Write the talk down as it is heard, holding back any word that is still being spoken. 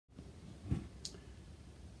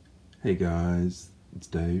Hey guys, it's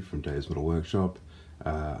Dave from Dave's Metal Workshop.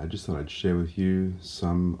 I just thought I'd share with you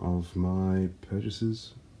some of my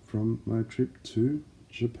purchases from my trip to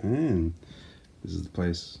Japan. This is the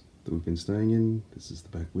place that we've been staying in. This is the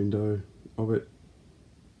back window of it.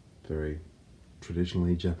 Very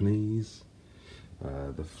traditionally Japanese.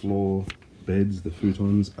 The floor beds, the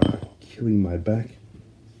futons are killing my back,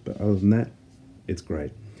 but other than that, it's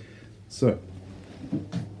great. So,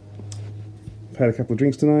 I've had a couple of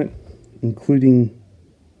drinks tonight, including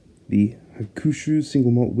the Hakushu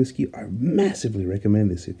single malt whiskey. I massively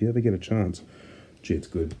recommend this if you ever get a chance. Gee, it's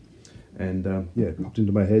good. And yeah, it popped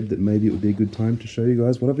into my head that maybe it would be a good time to show you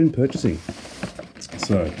guys what I've been purchasing.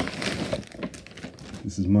 So,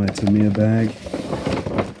 this is my Tamiya bag.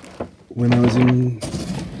 When I was in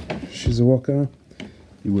Shizuoka,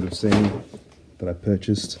 you would have seen that I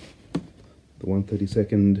purchased the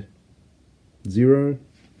 132nd Zero.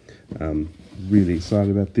 Really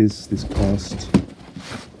excited about this. This cost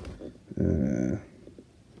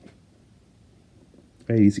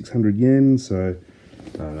 8,600 yen, so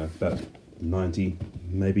I don't know, about 90,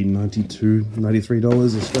 maybe 92,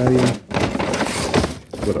 $93 Australian.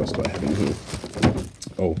 What else do I have in here?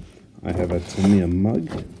 Oh, I have a Tamiya mug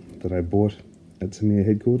that I bought at Tamiya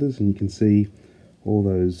headquarters, and you can see all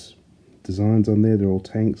those designs on there. They're all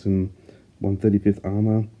tanks and 135th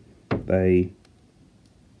armor. They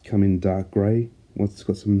come in dark grey once it's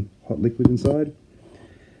got some hot liquid inside.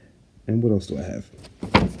 And what else do I have?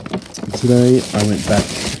 Today I went back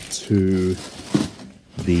to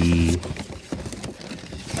the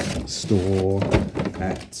store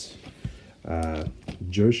at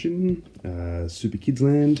Joshin, Super Kids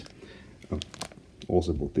Land.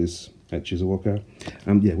 Also bought this at Shizuoka.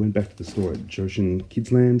 Yeah, went back to the store at Joshin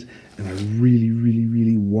Kids Land, and I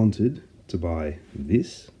really wanted to buy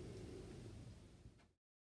this.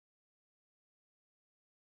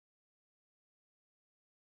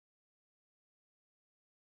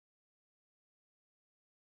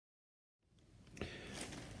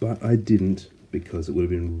 But I didn't, because it would have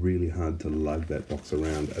been really hard to lug that box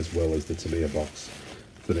around as well as the Tamiya box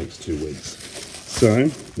for the next 2 weeks. So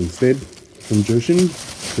instead, from Joshin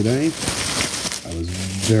today, I was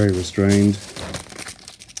very restrained.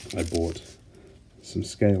 I bought some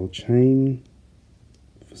scale chain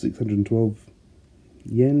for 612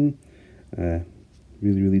 yen,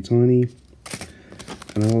 really tiny.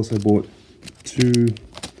 And I also bought 2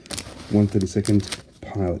 132nd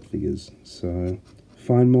pilot figures. So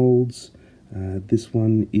fine molds. This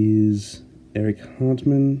one is Eric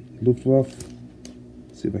Hartmann, Luftwaffe.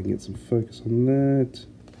 See if I can get some focus on that.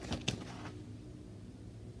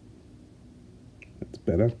 That's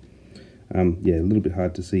better. Yeah, a little bit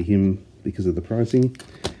hard to see him because of the pricing.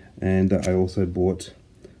 And I also bought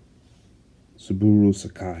Tsuburu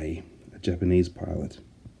Sakai, a Japanese pilot,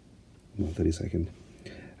 132nd.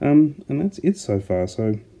 And that's it so far.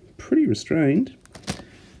 So pretty restrained,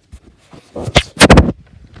 but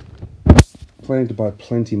planning to buy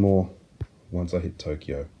plenty more once I hit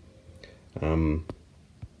Tokyo.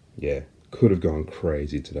 Yeah, could have gone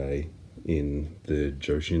crazy today in the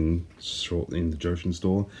Joshin store, in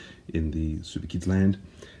the Super Kids Land,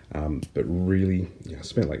 but really, yeah, I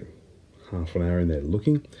spent like half an hour in there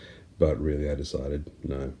looking, but really I decided,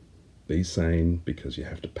 no, be sane, because you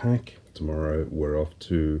have to pack. Tomorrow we're off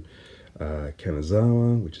to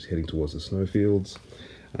Kanazawa, which is heading towards the snowfields.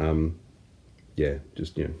 Yeah,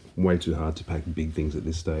 just, you know, way too hard to pack big things at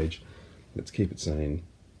this stage. Let's keep it sane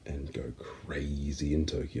and go crazy in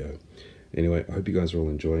Tokyo. Anyway, I hope you guys are all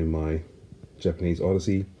enjoying my Japanese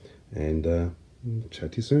odyssey, and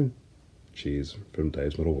chat to you soon. Cheers from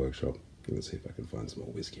Dave's Metal Workshop. Let's see if I can find some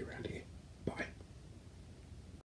more whiskey around here. Bye.